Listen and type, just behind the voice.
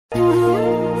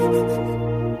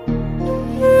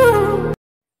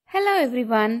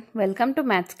everyone, welcome to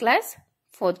Maths class,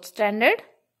 4th standard,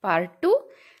 part 2.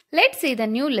 Let's see the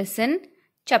new lesson,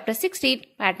 chapter 16,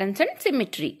 Patterns and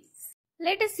Symmetry.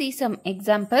 Let us see some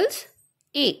examples.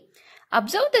 A.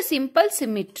 Observe the simple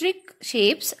symmetric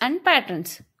shapes and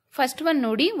patterns. First one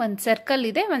nodi, one circle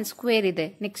ide, one square ide.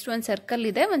 Next one circle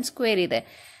ide, one square ide.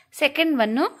 Second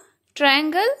one no,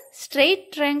 triangle,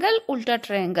 straight triangle, ulta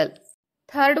triangle.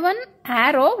 Third one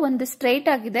arrow, one straight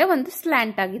agide, one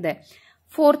slant agide.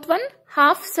 Fourth one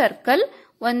half circle,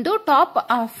 ಒಂದು top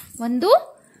half, ಒಂದು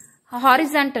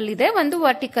horizontal ಇದೆ, ಒಂದು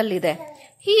vertical ಇದೆ.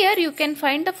 Here you can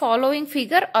find the following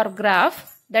figure or graph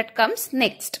that comes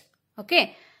next. Okay.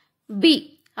 B.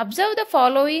 Observe the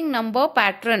following number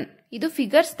pattern. ಇದು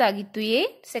figures ತಾಗಿತ್ತು A.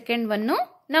 Second one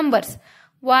numbers.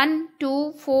 1, 2,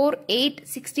 4, 8,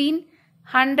 16,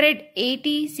 100,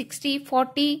 80, 60,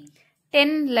 40,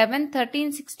 10, 11,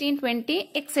 13, 16, 20,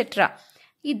 etc.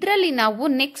 ಇದರಲ್ಲಿ ನಾವು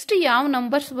next ಯಾವ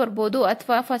numbers ಬರ್ಬೋದು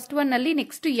ಅಥವಾ ಫಸ್ಟ್ ಒನ್ ಅಲ್ಲಿ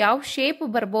ನೆಕ್ಸ್ಟ್ ಯಾವ shape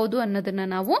ಬರ್ಬೋದು ಅನ್ನೋದನ್ನ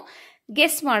ನಾವು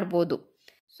ಗೆಸ್ ಮಾಡಬಹುದು.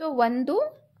 ಸೊ ಒಂದು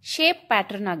ಶೇಪ್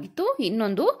ಪ್ಯಾಟರ್ನ್ ಆಗಿತ್ತು,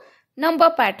 ಇನ್ನೊಂದು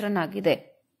ನಂಬರ್ ಪ್ಯಾಟರ್ನ್ ಆಗಿದೆ.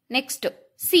 Next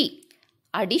C.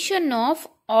 Addition of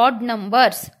add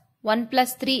numbers 1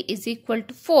 + 3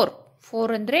 = 4. 4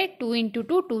 ಅಂದ್ರೆ 2 ×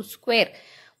 2 2 square.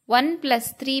 1 +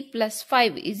 3 +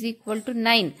 5 =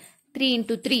 9. 3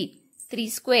 × 3 3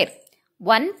 square.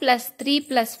 1 + 3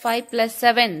 + 5 +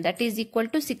 7 that is equal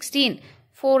to 16.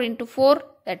 4 × 4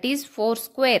 that is 4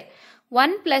 square.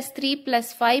 1 + 3 +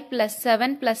 5 +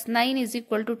 7 + 9 is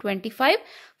equal to 25.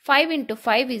 5 ×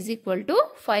 5 is equal to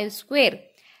 5 square.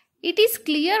 It is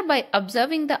clear by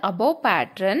observing the above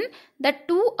pattern that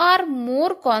 2 or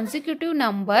more consecutive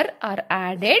number are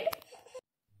added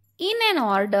in an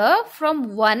order from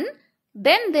 1,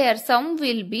 then their sum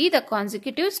will be the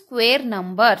consecutive square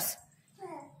numbers.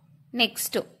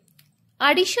 Next,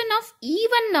 addition of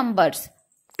even numbers.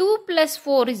 2 +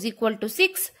 4 is equal to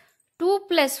 6. 2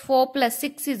 + 4 +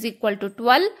 6 is equal to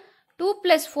 12. 2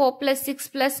 + 4 + 6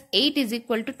 + 8 is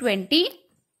equal to 20,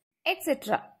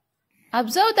 etc.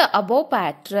 Observe the above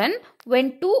pattern. When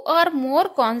 2 or more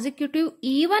consecutive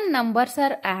even numbers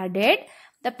are added,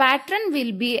 the pattern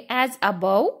will be as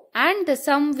above and the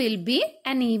sum will be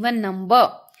an even number.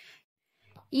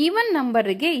 Even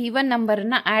ನಂಬರ್ಗೆ even number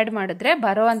ನ add ಮಾಡಿದ್ರೆ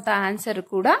ಬರುವಂತ answer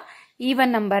ಕೂಡ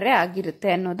even ನಂಬರೇ ಆಗಿರುತ್ತೆ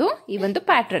ಅನ್ನೋದು ಈ ಒಂದು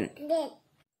pattern.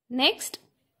 Next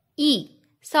E.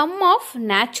 Some of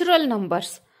natural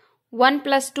numbers. 1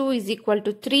 + 2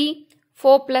 = 3.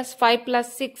 4 + 5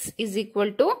 + 6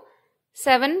 =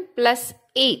 7 +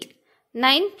 8.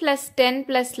 9 + 10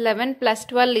 + 11 +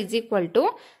 12 =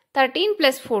 13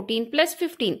 + 14 +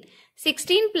 15.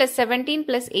 16 + 17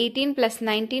 + 18 +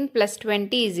 19 +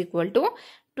 20 =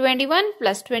 21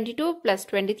 + 22 +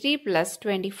 23 +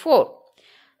 24.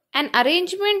 An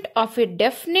arrangement of a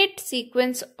definite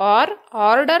sequence or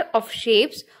order of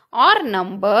shapes or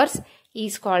numbers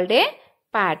is called a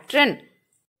pattern.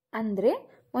 ಅಂದ್ರೆ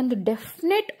ಒಂದು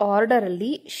ಡೆಫಿನೆಟ್ ಆರ್ಡರ್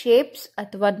ಅಲ್ಲಿ ಶೇಪ್ಸ್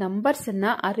ಅಥವಾ ನಂಬರ್ಸ್ ಅನ್ನ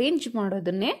ಅರೇಂಜ್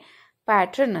ಮಾಡೋದನ್ನೇ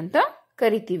ಪ್ಯಾಟರ್ನ್ ಅಂತ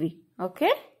ಕರಿತೀವಿ. Okay.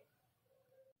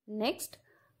 Next,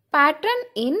 pattern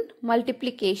in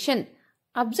multiplication.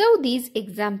 Observe these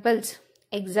examples.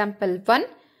 Example 1.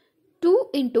 2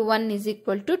 × 1 is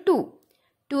equal to 2.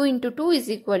 2 × 2 is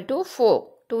equal to 4.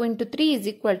 2 × 3 is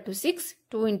equal to 6.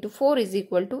 2 × 4 is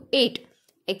equal to 8,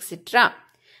 etc.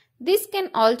 This can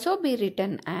also be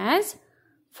written as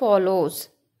follows.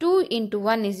 2 ×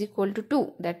 1 is equal to 2.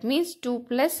 That means 2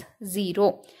 + 0.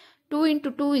 2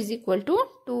 × 2 is equal to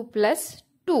 2 +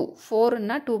 2. 4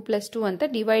 ನ 2 + 2 ಅಂತ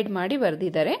divide ಮಾಡಿ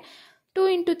ಬರೆದಿದ್ದಾರೆ. 2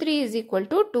 × 3 is equal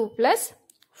to 2 +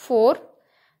 4.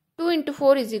 2 ×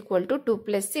 4 is equal to 2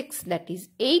 + 6, that is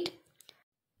 8.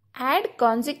 Add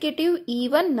consecutive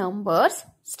even numbers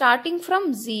starting from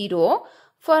 0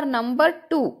 for number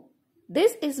 2.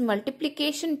 This is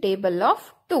multiplication table of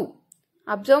 2.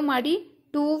 Observe ಮಾಡಿ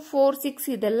 2, 4, 6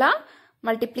 ಇದೆಲ್ಲ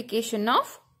multiplication of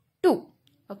 2.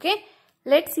 Okay.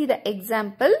 Let's see the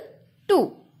example 2.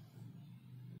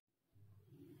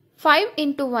 5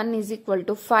 × 1 is equal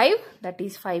to 5, that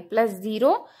is 5 +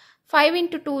 0. 5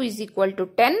 × 2 is equal to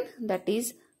 10, that is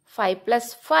 5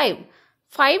 + 5.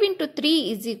 5 × 3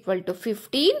 is equal to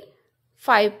 15,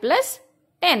 5 +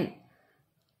 10.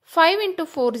 5 ×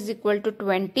 4 is equal to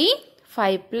 20,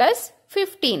 5 +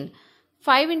 15.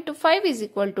 5 × 5 is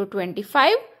equal to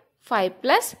 25, 5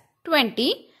 + 20.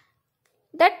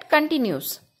 That continues.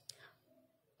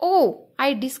 Oh, I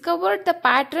discovered the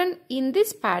pattern. In this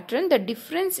pattern, the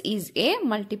difference is a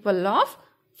multiple of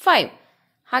 5.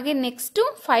 ಹಾಗೆ next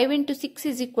 5 × 6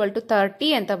 is equal to 30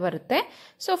 ಅಂತ ಬರುತ್ತೆ.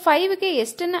 So 5ಗೆ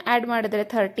ಎಷ್ಟನ್ನ add ಮಾಡಿದ್ರೆ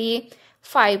 30?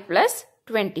 5 +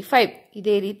 25.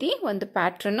 ಇದೇ ರೀತಿ ಒಂದು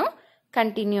pattern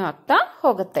continue ಆಗ್ತಾ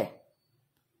ಹೋಗುತ್ತೆ.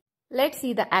 Let's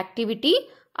see the activity.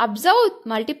 Observe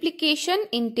multiplication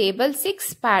in table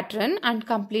 6 pattern and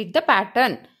complete the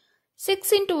pattern.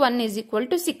 6 into 1 is equal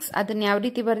to 6. ಅದನ್ನು ಯಾವ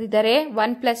ರೀತಿ ಬರೆದಿದ್ದಾರೆ?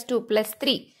 1 plus 2 plus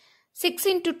 3. 6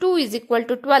 into 2 is equal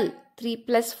to 12. 3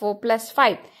 plus 4 plus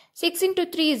 5. 6 into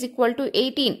 3 is equal to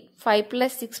 18. 5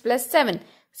 plus 6 plus 7.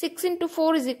 6 into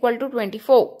 4 is equal to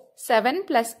 24. 7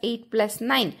 plus 8 plus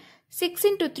 9. 6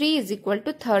 into 3 is equal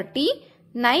to 30.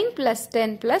 9 plus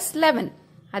 10 plus 11.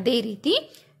 ಅದೇ ರೀತಿ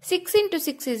 6 into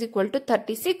 6 is equal to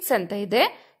 36 ಅಂತ ಇದೆ.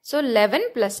 So 11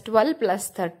 plus 12 plus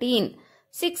 13.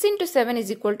 6 into 7 is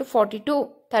equal to 42.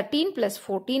 13 plus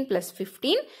 14 plus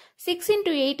 15. 6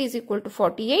 into 8 is equal to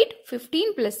 48.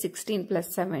 15 plus 16 plus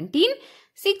 17.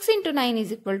 6 into 9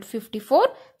 is equal to 54.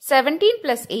 17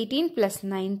 plus 18 plus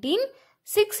 19.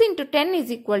 6 into 10 is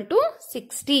equal to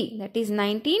 60. That is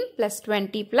 19 plus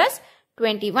 20 plus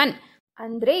 21.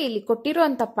 ಅಂದ್ರೆ ಇಲ್ಲಿ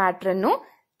ಕೊಟ್ಟಿರುವಂತ pattern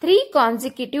 3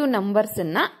 consecutive numbers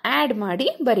ಅನ್ನ add ಮಾಡಿ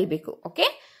ಬರಿಬೇಕು. Okay.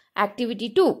 Activity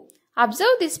 2.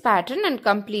 Observe this pattern and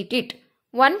complete it.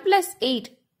 1 plus 8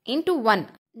 into 1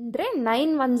 ಅಂದ್ರೆ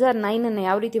 9 ones are 9 ಅನ್ನು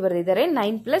ಯಾವ ರೀತಿ ಬರೆದಿದ್ದಾರೆ?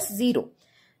 9 plus 0.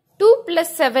 2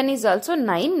 plus 7 is also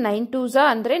 9. 9 twos are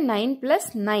ಅಂದ್ರೆ 9 plus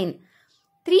 9.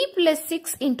 3 plus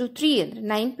 6 into 3 ಅಂದ್ರೆ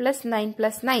 9 plus 9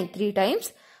 plus 9 3 times.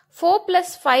 4 plus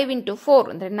 5 into 4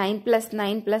 ಅಂದ್ರೆ 9 plus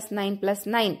 9 plus 9 plus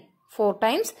 9 4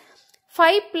 times.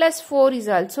 5 plus 4 is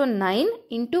also 9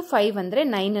 into 5 ಅಂದ್ರೆ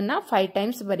 9 ಅನ್ನ 5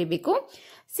 times ಬರಿಬೇಕು.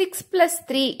 6 plus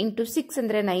 3 into 6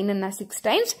 ಅಂದ್ರೆ 9 ಅನ್ನ 6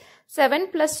 times. 7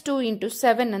 plus 2 into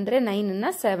 7 ಅಂದ್ರೆ 9 ಅನ್ನ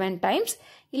 7 times.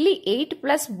 ಇಲ್ಲಿ 8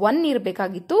 plus 1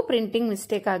 ಇರಬೇಕಾಗಿತ್ತು, ಪ್ರಿಂಟಿಂಗ್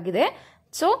ಮಿಸ್ಟೇಕ್ ಆಗಿದೆ.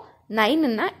 ಸೊ 9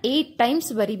 ಅನ್ನ 8 times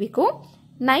ಬರಿಬೇಕು.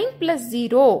 9 plus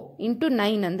 0 into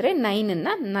 9 ಅಂದ್ರೆ 9 ಅನ್ನ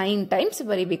 9 times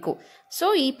ಬರಿಬೇಕು. ಸೊ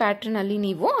ಈ ಪ್ಯಾಟರ್ನ್ ಅಲ್ಲಿ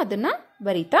ನೀವು ಅದನ್ನ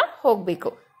ಬರಿತಾ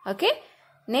ಹೋಗಬೇಕು. Okay.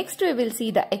 Next we will see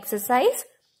the exercise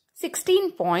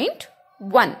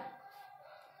 16.1.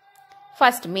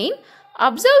 First main,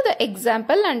 observe the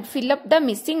example and fill up the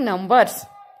missing numbers.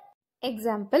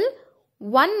 Example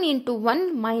 1 into 1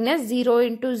 minus 0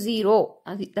 into 0,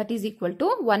 that is equal to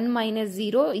 1 minus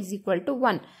 0 is equal to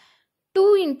 1. 2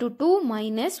 into 2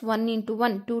 minus 1 into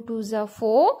 1, 2 2s are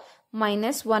 4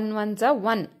 minus 1 1s are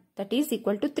 1, that is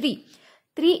equal to 3.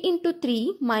 3 into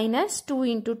 3 minus 2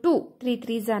 into 2, 3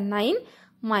 3s are 9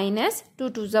 minus 2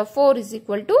 2s are 4 is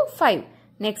equal to 5.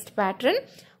 Next pattern,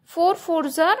 4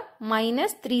 4s are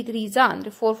minus 3 3s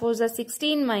are, 4 4s are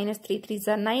 16 minus 3 3s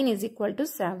are 9 is equal to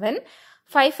 7.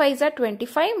 5 5s are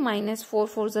 25 minus 4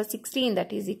 4s are 16,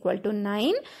 that is equal to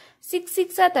 9. 6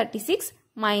 6 are 36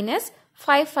 minus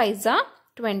 5 5s are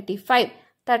 25.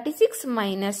 36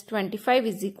 minus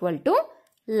 25 is equal to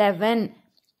 11.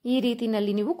 ಈ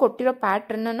ರೀತಿನಲ್ಲಿ ನೀವು ಕೊಟ್ಟಿರೋ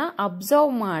pattern ಅನ್ನ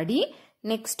observe ಮಾಡಿ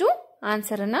next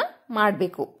answer ಅನ್ನ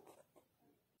ಮಾಡಬೇಕು.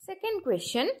 Second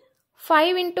question,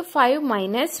 5 into 5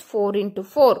 minus 4 into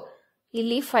 4.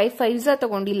 ಇಲ್ಲಿ 5 5s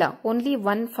ತಗೊಂಡಿಲ್ಲ, ಓನ್ಲಿ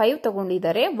 1 5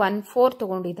 ತಗೊಂಡಿದ್ದಾರೆ, 1 4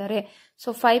 ತಗೊಂಡಿದ್ದಾರೆ.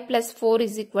 So 5 plus 4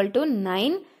 is equal to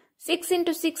 9. 6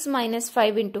 into 6 minus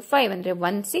 5 into 5 ಅಂದ್ರೆ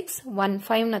 1 6, 1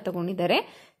 5 ನ ತಗೊಂಡಿದ್ದಾರೆ.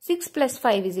 6 plus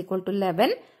 5 is equal to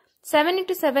 11. 7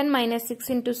 into 7 minus 6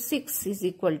 into 6 is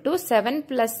equal to 7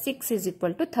 plus 6 is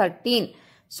equal to 13.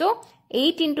 So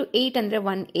 8 into 8 ಅಂದ್ರೆ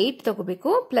 1 8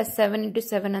 ತಗೋಬೇಕು, plus 7 into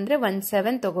 7 ಅಂದ್ರೆ 1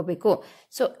 7 ತಗೋಬೇಕು.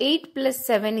 So 8 plus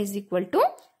 7 is equal to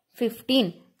 15.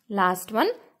 Last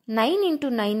one, 9 into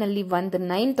 9 ಅಲ್ಲಿ 1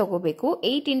 9 ತಗೋಬೇಕು,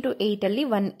 8 into 8 ಅಲ್ಲಿ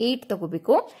 1 8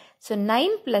 ತಗೋಬೇಕು. So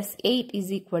 9 plus 8 is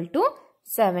equal to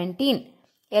 17.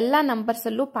 ಎಲ್ಲ numbers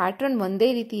ಅಲ್ಲೂ ಪ್ಯಾಟರ್ನ್ ಒಂದೇ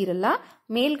ರೀತಿ ಇರಲ್ಲ,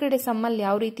 ಮೇಲ್ಗಡೆ ಸಮ್ಮಲ್ಲಿ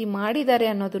ಯಾವ ರೀತಿ ಮಾಡಿದ್ದಾರೆ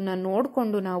ಅನ್ನೋದನ್ನ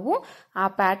ನೋಡಿಕೊಂಡು ನಾವು ಆ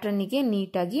ಪ್ಯಾಟರ್ನಿಗೆ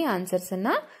ನೀಟಾಗಿ ಆನ್ಸರ್ಸ್ ಅನ್ನ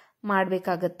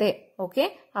ಮಾಡಬೇಕಾಗತ್ತೆ. Okay,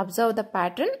 observe the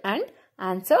pattern and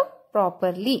answer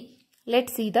properly.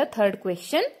 Let's see the third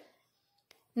question.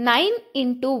 9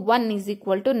 into 1 is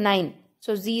equal to 9.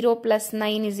 So 0 plus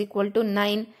 9 is equal to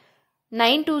 9.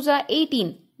 9 2s are 18.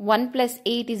 1 plus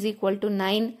 8 is equal to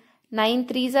 9. 9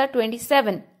 3s are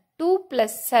 27. 2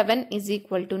 plus 7 is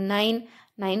equal to 9.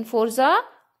 9 4s are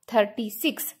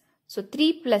 36. So 3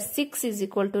 plus 6 is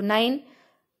equal to 9.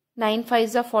 9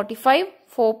 5s are 45.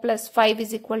 4 plus 5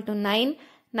 is equal to 9.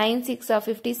 9 6 are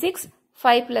 56.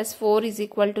 5 plus 4 is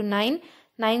equal to 9.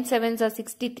 9 7s are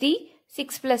 63.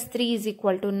 6 plus 3 is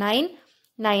equal to 9.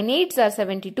 9 8s are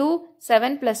 72.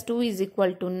 7 plus 2 is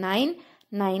equal to 9.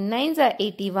 9 9s are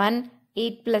 81.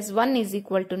 8 plus 1 is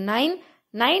equal to 9.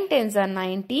 9 10s are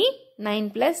 90. 9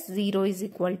 plus 0 is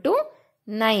equal to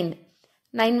 9.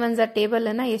 9 ones are table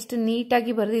ಅನ್ನ ಎಷ್ಟು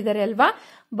ನೀಟಾಗಿ ಬರೆದಿದ್ದಾರೆ ಅಲ್ವಾ.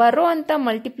 ಬರೋ ಅಂತ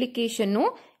multiplication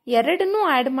ಎರಡನ್ನೂ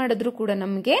add ಮಾಡಿದ್ರು ಕೂಡ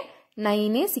ನಮಗೆ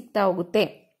 9 ಸಿಗ್ತಾ ಹೋಗುತ್ತೆ.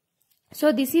 So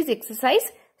this is exercise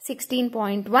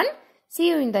 16.1. See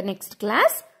you in the next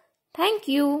class. Thank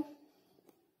you.